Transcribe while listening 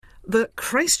The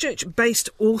Christchurch-based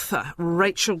author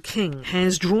Rachael King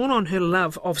has drawn on her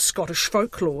love of Scottish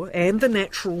folklore and the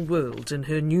natural world in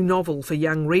her new novel for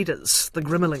young readers, The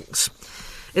Grimmelings.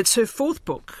 It's her fourth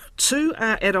book. Two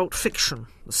are adult fiction,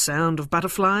 The Sound of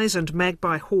Butterflies and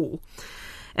Magpie Hall,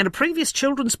 and a previous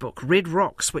children's book, Red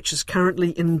Rocks, which is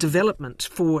currently in development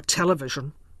for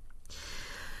television.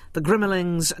 The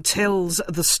Grimmelings tells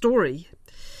the story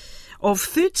of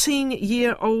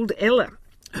 13-year-old Ella,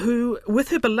 who, with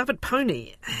her beloved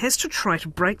pony, has to try to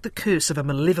break the curse of a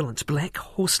malevolent black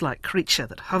horse-like creature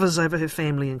that hovers over her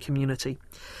family and community.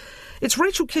 It's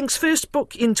Rachael King's first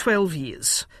book in 12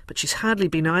 years, but she's hardly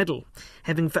been idle,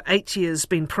 having for 8 years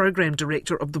been Programme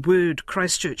Director of the Word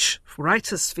Christchurch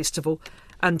Writers' Festival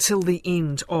until the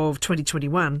end of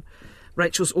 2021.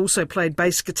 Rachel's also played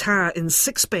bass guitar in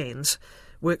 6 bands,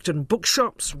 worked in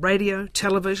bookshops, radio,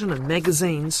 television and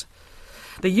magazines.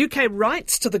 The UK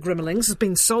rights to the Grimmelings has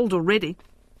been sold already.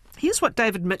 Here's what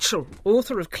David Mitchell,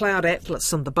 author of Cloud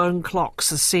Atlas and The Bone Clocks,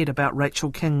 has said about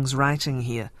Rachael King's writing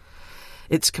here.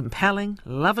 It's compelling,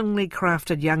 lovingly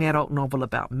crafted young adult novel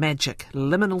about magic,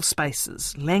 liminal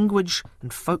spaces, language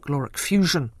and folkloric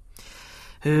fusion.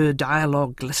 Her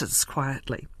dialogue glitters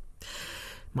quietly.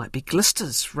 Might be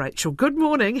glisters, Rachael. Good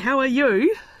morning, how are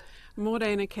you?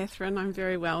 Morena, Catherine. I'm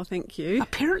very well, thank you.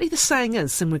 Apparently the saying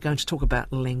is, and we're going to talk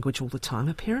about language all the time,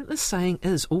 apparently the saying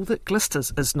is, all that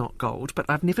glisters is not gold, but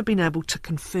I've never been able to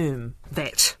confirm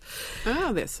that.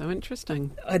 Oh, that's so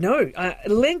interesting. I know.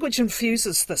 Language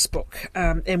infuses this book,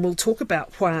 and we'll talk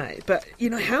about why. But, you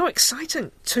know, how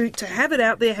exciting to have it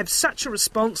out there, have such a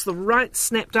response, the rights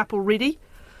snapped up already.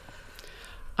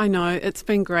 I know, it's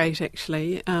been great,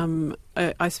 actually.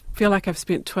 I feel like I've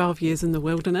spent 12 years in the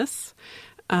wilderness.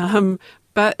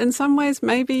 But in some ways,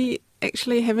 maybe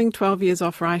actually having 12 years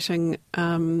off writing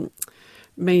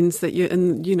means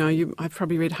that I've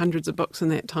probably read hundreds of books in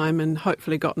that time and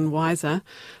hopefully gotten wiser.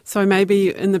 So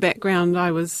maybe in the background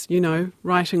I was,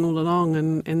 writing all along,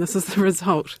 and this is the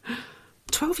result.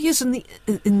 12 years in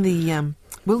the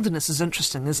wilderness is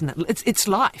interesting, isn't it? It's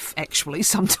life, actually,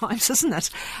 sometimes, isn't it?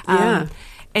 Yeah.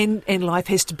 And life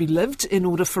has to be lived in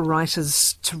order for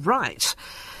writers to write.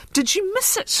 Did you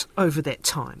miss it over that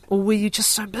time, or were you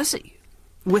just so busy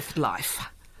with life?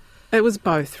 It was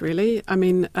both, really. I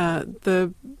mean,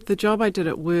 the job I did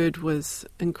at Word was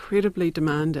incredibly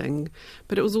demanding,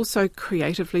 but it was also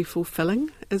creatively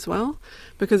fulfilling as well,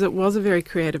 because it was a very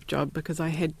creative job, because I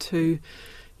had to,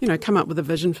 come up with a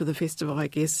vision for the festival, I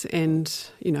guess, and,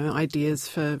 ideas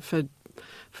for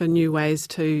new ways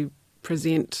to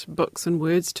present books and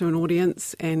words to an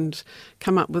audience and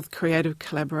come up with creative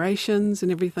collaborations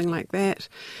and everything like that.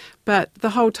 But the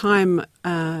whole time,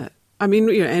 and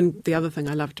the other thing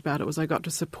I loved about it was I got to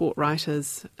support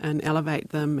writers and elevate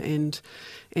them and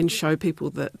show people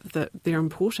that they're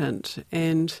important.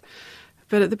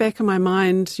 But at the back of my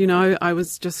mind, I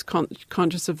was just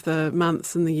conscious of the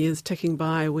months and the years ticking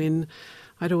by when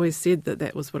I'd always said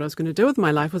that was what I was going to do with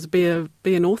my life, was be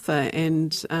an author,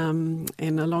 and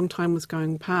a long time was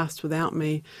going past without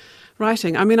me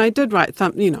writing. I mean, I did write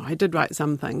some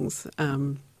things,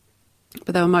 but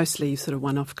they were mostly sort of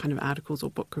one-off kind of articles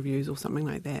or book reviews or something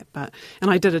like that.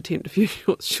 And I did attempt a few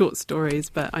short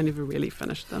stories, but I never really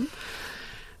finished them.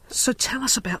 So tell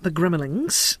us about the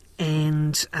Grimmelings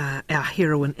and our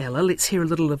heroine Ella. Let's hear a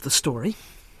little of the story.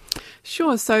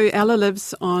 Sure. So Ella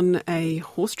lives on a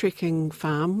horse-trekking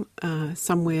farm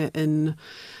somewhere in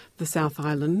the South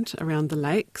Island around the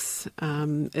lakes.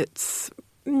 It's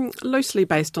loosely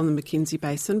based on the Mackenzie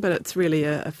Basin, but it's really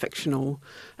a fictional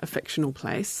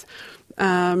place.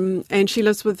 And she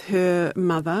lives with her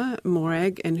mother,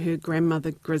 Morag, and her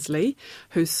grandmother, Grizzly,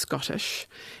 who's Scottish,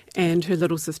 and her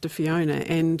little sister, Fiona.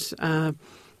 And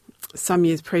some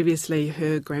years previously,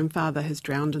 her grandfather has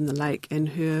drowned in the lake, and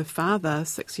her father,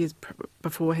 6 years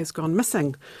before, has gone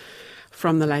missing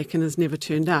from the lake and has never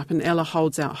turned up. And Ella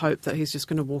holds out hope that he's just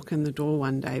going to walk in the door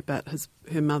one day, but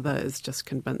her mother is just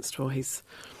convinced, well, he's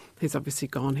obviously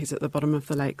gone. He's at the bottom of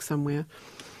the lake somewhere.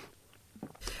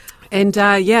 And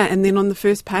and then on the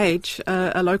first page,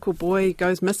 a local boy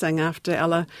goes missing after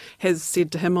Ella has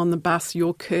said to him on the bus,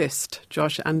 "You're cursed,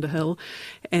 Josh Underhill."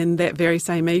 And that very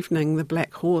same evening, the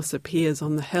black horse appears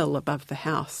on the hill above the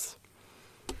house.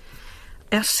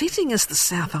 Our setting is the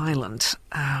South Island,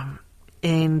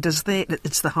 and it's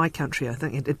the high country, I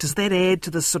think. Does that add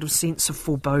to this sort of sense of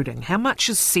foreboding? How much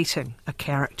is setting a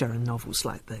character in novels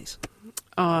like these?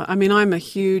 I'm a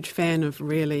huge fan of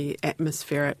really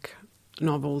atmospheric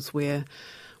novels where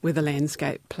the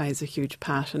landscape plays a huge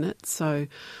part in it. So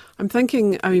I'm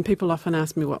thinking, people often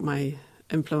ask me what my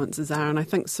influences are. And I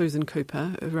think Susan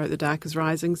Cooper, who wrote the Dark is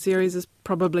Rising series, is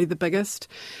probably the biggest.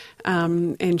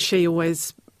 And she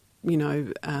always,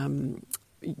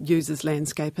 uses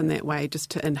landscape in that way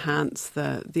just to enhance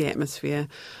the atmosphere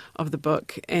of the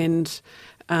book. And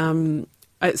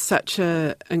it's such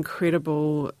an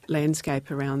incredible landscape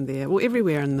around there. Well,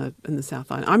 everywhere in the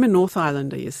South Island. I'm a North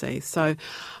Islander, you see, so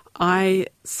I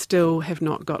still have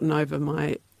not gotten over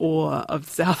my awe of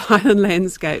South Island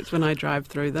landscapes when I drive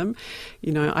through them.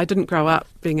 I didn't grow up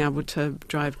being able to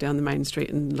drive down the main street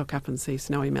and look up and see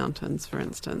snowy mountains, for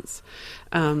instance.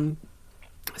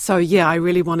 So, I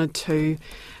really wanted to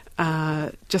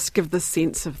just give the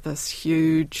sense of this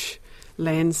huge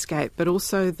landscape, but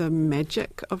also the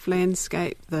magic of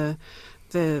landscape, the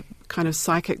kind of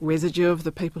psychic residue of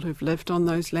the people who've lived on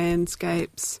those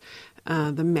landscapes,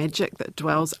 the magic that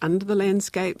dwells under the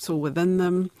landscapes or within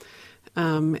them.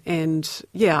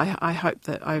 I hope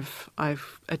that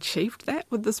I've achieved that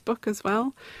with this book as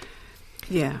well.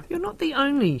 Yeah. You're not the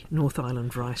only North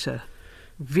Island writer,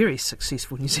 very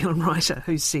successful New Zealand writer,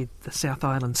 who said the South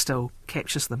Island still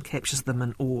captures them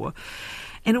in awe.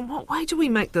 And in what way do we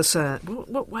make this a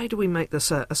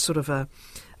sort of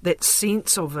that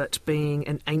sense of it being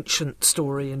an ancient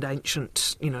story and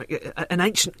ancient, an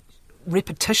ancient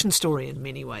repetition story in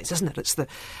many ways, isn't it?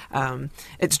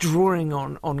 It's drawing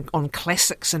on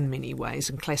classics in many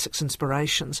ways and classics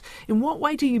inspirations. In what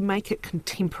way do you make it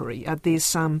contemporary? Are there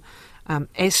some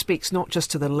aspects not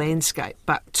just to the landscape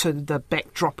but to the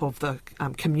backdrop of the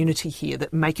community here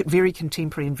that make it very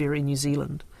contemporary and very New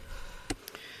Zealand?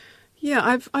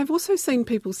 Yeah, I've also seen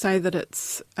people say that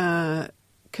it's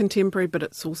contemporary, but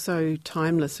it's also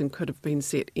timeless and could have been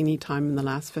set any time in the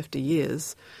last 50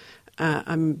 years.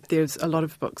 There's a lot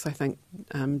of books, I think,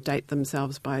 date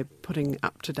themselves by putting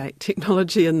up-to-date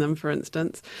technology in them, for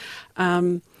instance.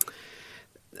 So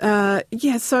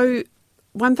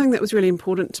one thing that was really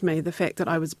important to me, the fact that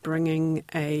I was bringing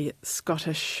a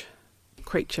Scottish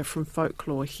creature from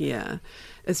folklore here,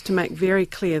 is to make very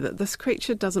clear that this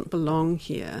creature doesn't belong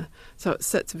here. So it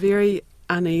sits very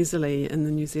uneasily in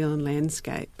the New Zealand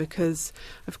landscape because,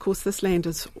 of course, this land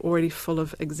is already full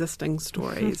of existing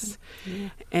stories. Yeah.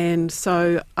 And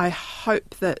so I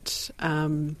hope that...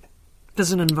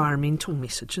 there's an environmental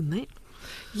message in that.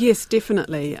 Yes,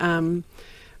 definitely.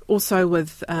 Also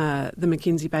with the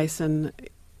Mackenzie Basin,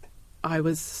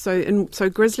 so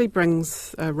Grizzly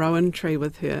brings a rowan tree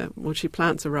with her. Well, she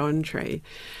plants a rowan tree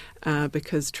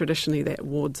because traditionally that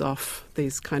wards off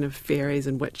these kind of fairies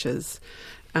and witches.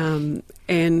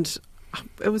 And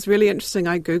it was really interesting.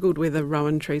 I googled whether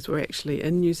rowan trees were actually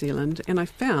in New Zealand, and I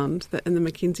found that in the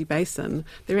Mackenzie Basin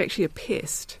they're actually a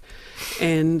pest,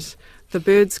 and the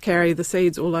birds carry the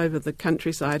seeds all over the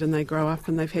countryside and they grow up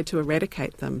and they've had to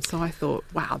eradicate them. So I thought,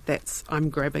 wow, I'm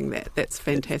grabbing that. That's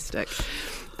fantastic.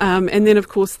 And then, of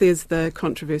course, there's the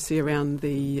controversy around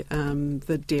the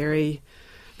dairy,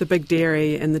 the big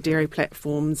dairy and the dairy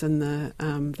platforms and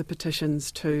the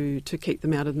petitions to keep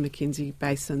them out of the Mackenzie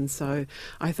Basin. So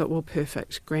I thought, well,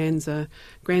 perfect. Gran's an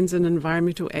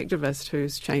environmental activist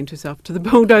who's chained herself to the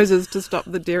bulldozers to stop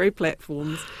the dairy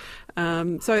platforms.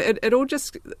 So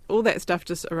all that stuff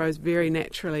just arose very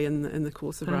naturally in the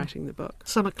course of writing the book.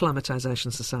 Some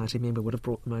Acclimatisation Society member would have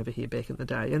brought them over here back in the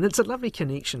day, and it's a lovely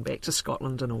connection back to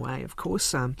Scotland in a way, of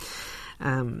course,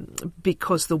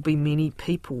 because there'll be many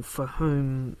people for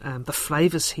whom the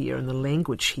flavours here and the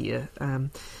language here,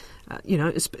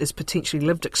 is potentially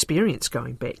lived experience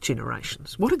going back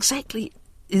generations. What exactly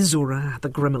is or are the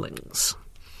Grimmelings?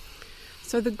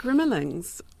 So the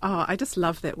Grimmelings, I just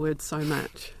love that word so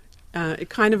much. It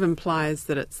kind of implies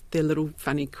that they're little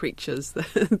funny creatures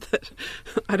that,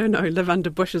 I don't know, live under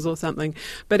bushes or something.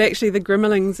 But actually the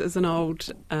Grimmelings is an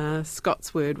old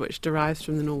Scots word which derives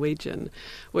from the Norwegian,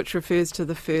 which refers to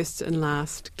the first and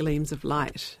last gleams of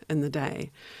light in the day.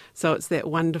 So it's that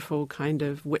wonderful kind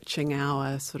of witching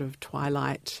hour, sort of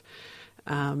twilight,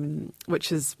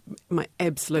 which is my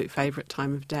absolute favourite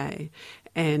time of day.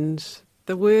 And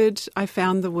I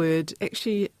found the word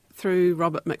actually through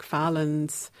Robert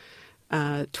McFarlane's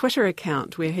Twitter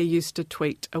account, where he used to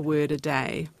tweet a word a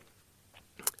day.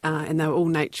 And they were all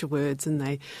nature words, and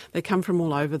they come from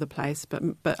all over the place, but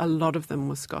a lot of them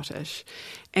were Scottish.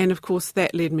 And of course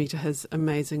that led me to his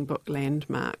amazing book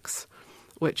Landmarks,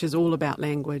 which is all about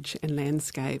language and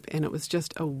landscape, and it was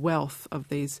just a wealth of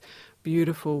these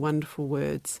beautiful, wonderful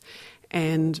words.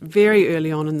 And very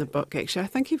early on in the book, actually, I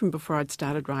think even before I'd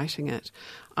started writing it,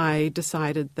 I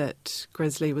decided that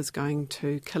Grizzly was going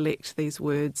to collect these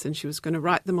words and she was going to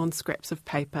write them on scraps of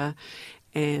paper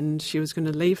and she was going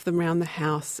to leave them around the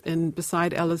house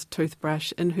beside Ella's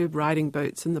toothbrush, in her riding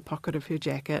boots, in the pocket of her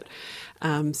jacket,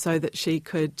 so that she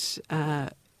could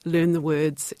learn the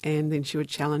words, and then she would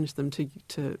challenge them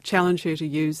to challenge her to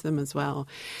use them as well.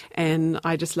 And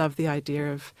I just love the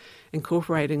idea of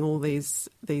incorporating all these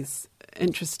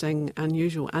interesting,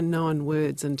 unusual, unknown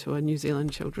words into a New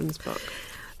Zealand children's book.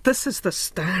 This is the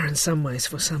star in some ways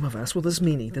for some of us. Well, there's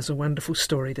many. There's a wonderful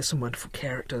story, there's some wonderful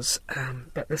characters,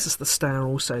 but this is the star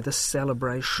also, this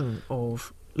celebration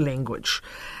of language.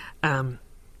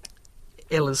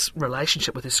 Ella's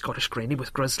relationship with her Scottish granny,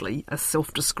 with Grizzly, a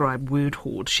self-described word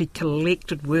hoard. She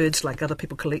collected words like other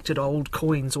people collected old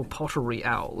coins or pottery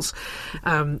owls.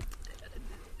 There's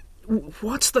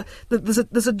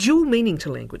a dual meaning to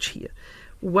language here.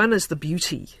 One is the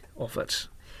beauty of it,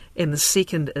 and the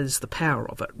second is the power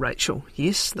of it, Rachel.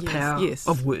 Yes, the power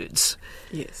of words.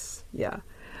 Yes. Yeah.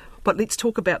 But let's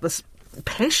talk about this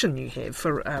passion you have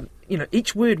for,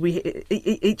 each word,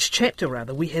 each chapter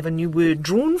rather, we have a new word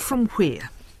drawn from where?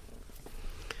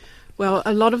 Well,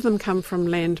 a lot of them come from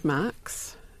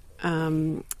landmarks,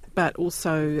 but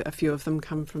also a few of them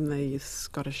come from the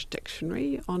Scottish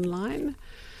Dictionary online.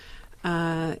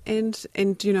 And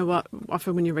you know what?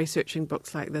 Often when you're researching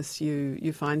books like this,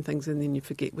 you find things and then you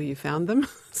forget where you found them.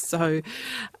 So,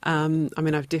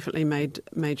 I've definitely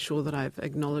made sure that I've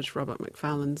acknowledged Robert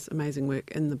Macfarlane's amazing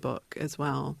work in the book as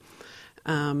well.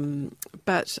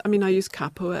 But I use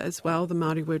kapua as well, the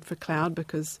Māori word for cloud,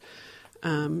 because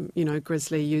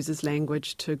Grizzly uses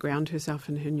language to ground herself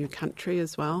in her new country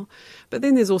as well. But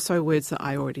then there's also words that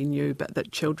I already knew, but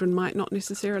that children might not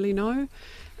necessarily know.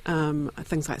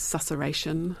 Things like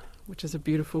susurration, which is a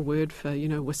beautiful word for,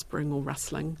 whispering or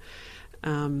rustling.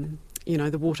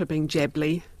 The water being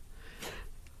jabbly,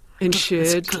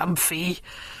 ensured. Glumphy.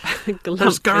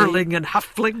 There's gurling and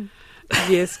huffling.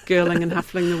 Yes, gurling and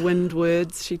huffling, the wind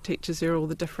words. She teaches her all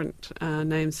the different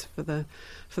names for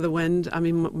the wind.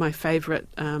 My favourite,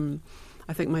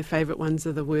 I think my favourite ones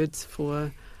are the words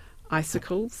for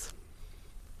icicles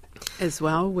as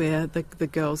well, where the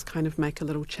girls kind of make a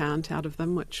little chant out of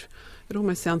them, which it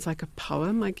almost sounds like a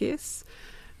poem, I guess.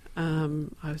 I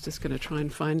was just going to try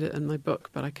and find it in my book,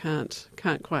 but I can't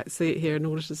quite see it here in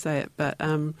order to say it. But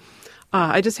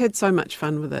I just had so much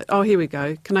fun with it. Oh, here we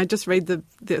go. Can I just read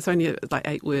it's only like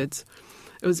 8 words.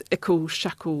 It was ickle,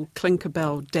 shuckle,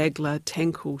 clinkerbell, dagler,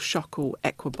 tankle, shockle,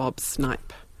 aquabob,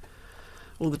 snipe.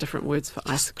 All the different words for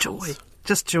icicles.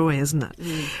 Just joy, isn't it?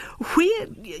 Mm. Where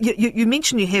you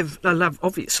mentioned you have a love,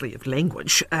 obviously, of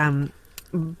language,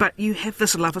 but you have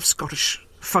this love of Scottish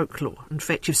folklore. In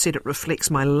fact, you've said it reflects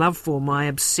my love for, my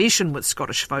obsession with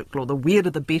Scottish folklore. The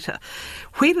weirder, the better.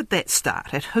 Where did that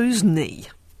start? At whose knee?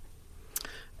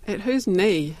 At whose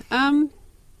knee?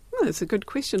 That's a good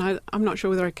question. I'm not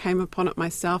sure whether I came upon it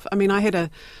myself. I had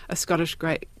a Scottish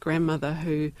great-grandmother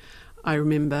who I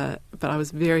remember, but I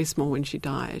was very small when she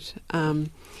died.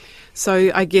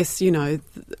 So I guess,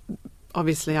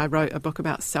 obviously I wrote a book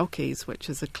about selkies, which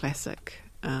is a classic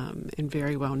and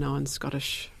very well-known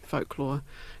Scottish folklore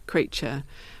creature.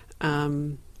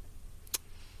 I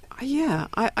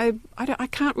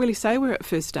can't really say where it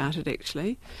first started,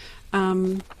 actually.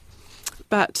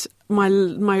 But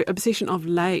my obsession of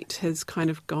late has kind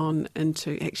of gone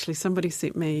into, actually somebody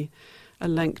sent me a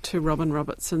link to Robin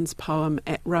Robertson's poem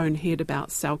At Roan Head about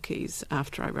selkies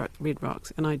after I wrote Red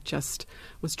Rocks, and I just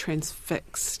was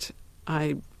transfixed.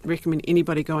 I recommend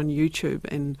anybody go on YouTube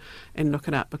and look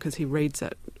it up, because he reads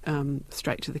it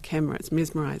straight to the camera. It's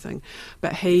mesmerising.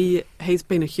 But he's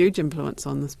been a huge influence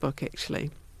on this book, actually,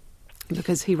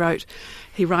 because he writes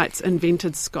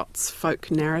invented Scots folk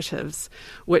narratives,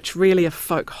 which really are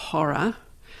folk horror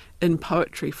in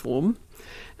poetry form,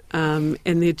 and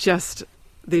they're just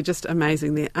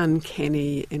amazing. They're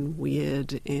uncanny and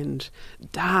weird and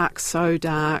dark, so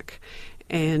dark,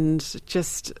 and it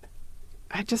just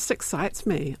excites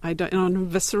me. On a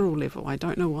visceral level, I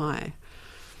don't know why.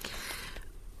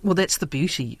 Well, that's the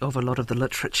beauty of a lot of the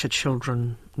literature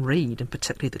children read, and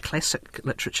particularly the classic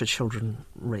literature children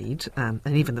read, and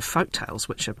even the folk tales,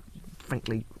 which are,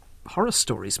 frankly, horror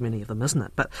stories, many of them, isn't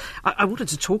it? But I wanted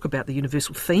to talk about the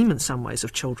universal theme in some ways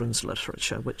of children's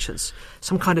literature, which is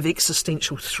some kind of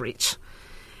existential threat,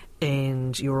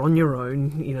 and you're on your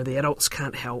own, the adults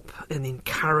can't help, and then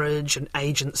courage and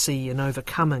agency and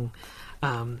overcoming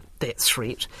that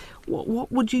threat.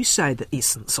 What would you say the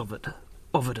essence of it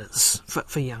is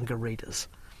for younger readers?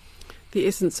 The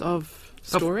essence of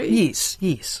story?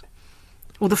 Yes.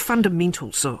 Or the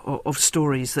fundamentals of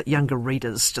stories that younger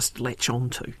readers just latch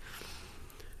onto.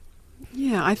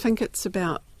 Yeah, I think it's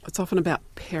often about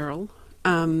peril.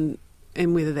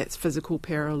 and whether that's physical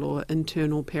peril or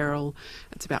internal peril.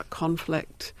 It's about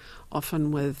conflict,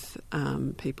 often with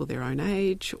people their own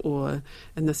age, or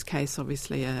in this case,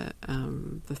 obviously,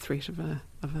 the threat of a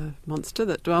monster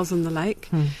that dwells in the lake.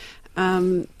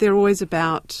 They're always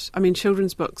about,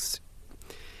 children's books,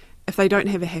 if they don't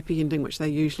have a happy ending, which they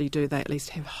usually do, they at least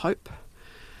have hope.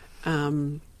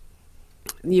 When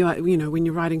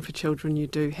you're writing for children, you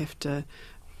do have to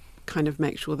kind of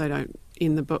make sure they don't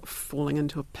end the book falling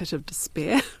into a pit of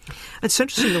despair. It's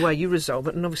interesting the way you resolve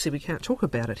it, and obviously we can't talk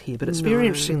about it here, but it's very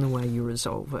interesting the way you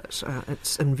resolve it.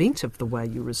 It's inventive the way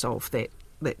you resolve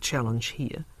that challenge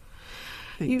here.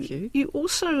 Thank you.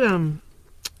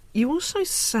 You also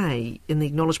say in the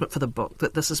acknowledgement for the book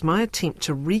that this is my attempt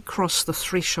to recross the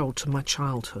threshold to my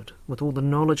childhood with all the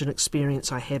knowledge and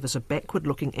experience I have as a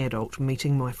backward-looking adult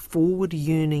meeting my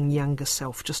forward-yearning younger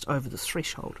self just over the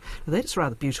threshold. Now, that's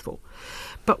rather beautiful.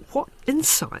 But what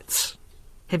insights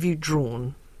have you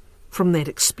drawn from that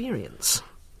experience?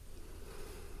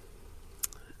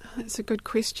 That's a good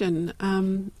question.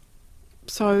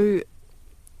 So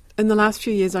in the last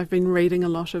few years, I've been revisiting a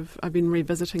lot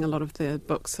of the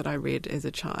books that I read as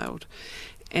a child,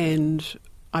 and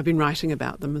I've been writing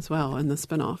about them as well in the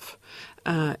spin-off.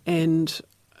 And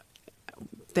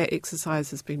that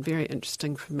exercise has been very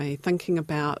interesting for me, thinking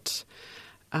about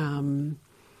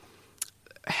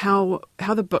how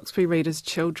the books we read as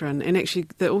children, and actually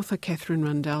the author Catherine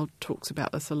Rundell talks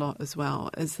about this a lot as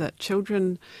well, is that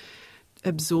children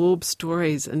absorb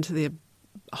stories into their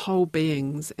whole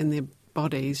beings and their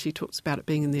bodies. She talks about it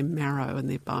being in their marrow and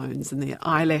their bones and their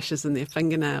eyelashes and their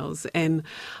fingernails. And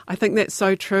I think that's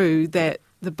so true, that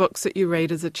the books that you read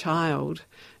as a child,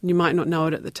 and you might not know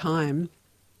it at the time,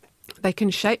 they can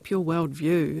shape your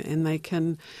worldview, and they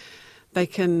can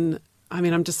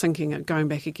I'm just thinking of going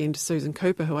back again to Susan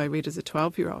Cooper, who I read as a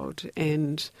 12-year-old,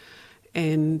 and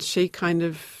she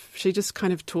just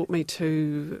kind of taught me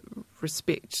to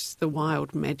respect the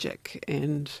wild magic,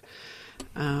 and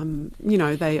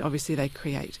they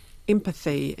create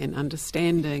empathy and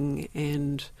understanding,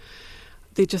 and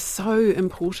they're just so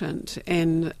important.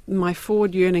 And my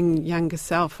forward yearning younger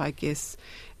self, I guess,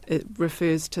 it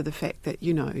refers to the fact that,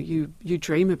 you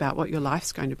dream about what your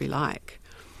life's going to be like.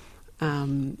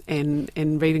 And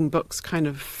reading books kind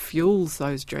of fuels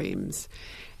those dreams.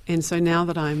 And so now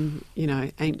that I'm,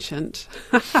 ancient,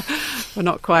 well,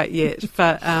 not quite yet,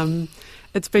 but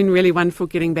it's been really wonderful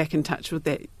getting back in touch with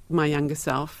my younger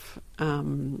self,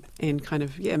 and kind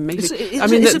of, meeting. Is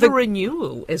it a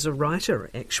renewal as a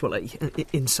writer, actually,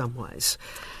 in some ways?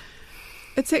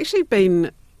 It's actually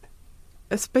been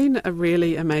a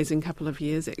really amazing couple of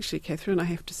years, actually, Catherine, I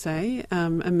have to say,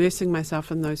 immersing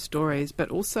myself in those stories, but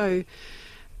also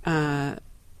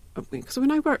because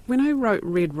when I wrote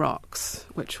Red Rocks,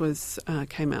 which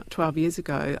came out 12 years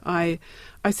ago, I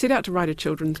set out to write a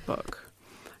children's book,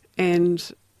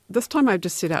 and this time I've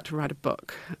just set out to write a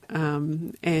book,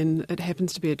 and it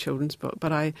happens to be a children's book,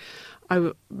 but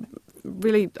I'm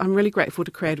really grateful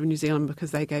to Creative New Zealand,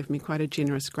 because they gave me quite a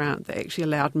generous grant that actually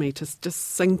allowed me to just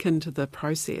sink into the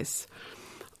process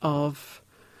of,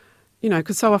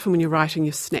 because so often when you're writing,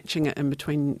 you're snatching it in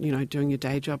between, doing your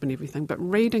day job and everything. But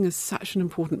reading is such an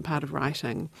important part of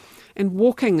writing, and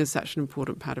walking is such an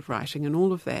important part of writing, and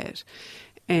all of that.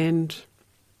 And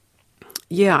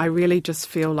I really just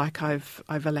feel like I've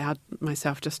allowed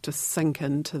myself just to sink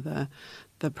into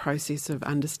the process of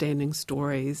understanding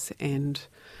stories and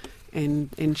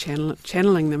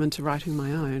channeling them into writing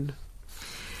my own.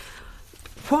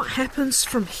 What happens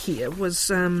from here was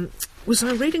I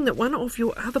reading that one of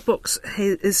your other books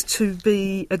is to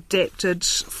be adapted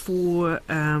for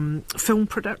film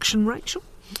production, Rachael?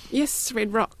 Yes,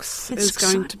 Red Rocks is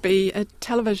going to be a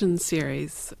television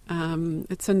series.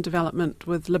 It's in development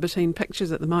with Libertine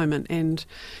Pictures at the moment, and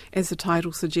as the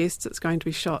title suggests, it's going to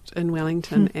be shot in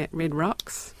Wellington at Red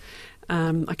Rocks.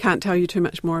 I can't tell you too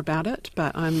much more about it,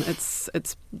 but it's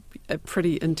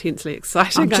pretty intensely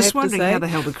exciting. I'm just wondering how the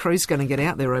hell the crew's going to get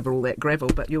out there over all that gravel,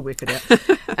 but you'll work it out.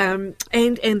 And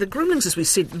the Grimmelings, as we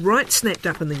said, right snapped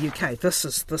up in the UK. This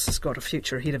has got a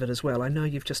future ahead of it as well. I know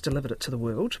you've just delivered it to the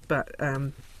world, but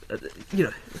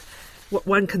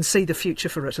one can see the future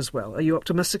for it as well. Are you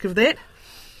optimistic of that?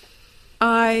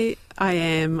 I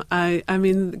am. I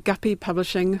mean, Guppy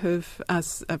Publishing,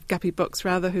 Guppy Books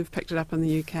rather, who've picked it up in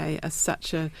the UK, are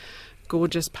such a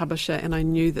gorgeous publisher, and I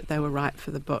knew that they were right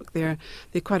for the book. They're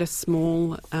quite a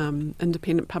small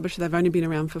independent publisher. They've only been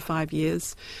around for 5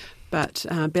 years, but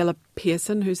Bella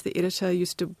Pearson, who's the editor,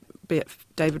 used to be at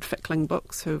David Fickling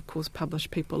Books, who of course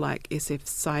published people like S.F.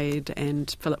 Said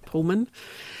and Philip Pullman.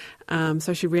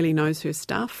 So she really knows her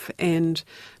stuff. And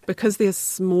because they're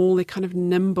small, they're kind of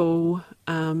nimble,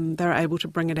 they're able to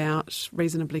bring it out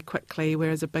reasonably quickly,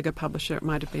 whereas a bigger publisher, it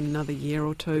might have been another year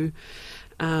or two.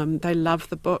 They love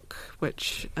the book,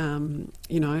 which,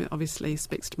 obviously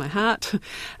speaks to my heart.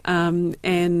 I'm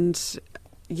so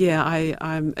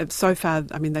far,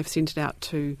 they've sent it out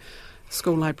to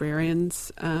school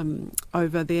librarians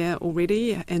over there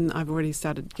already, and I've already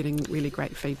started getting really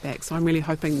great feedback. So I'm really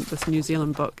hoping this New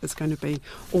Zealand book is going to be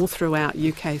all throughout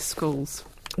UK schools.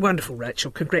 Wonderful,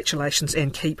 Rachel. Congratulations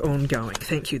and keep on going.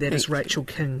 Thank you. That is Rachael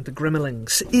King. The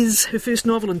Grimmelings is her first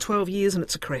novel in 12 years, and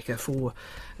it's a cracker for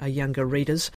younger readers.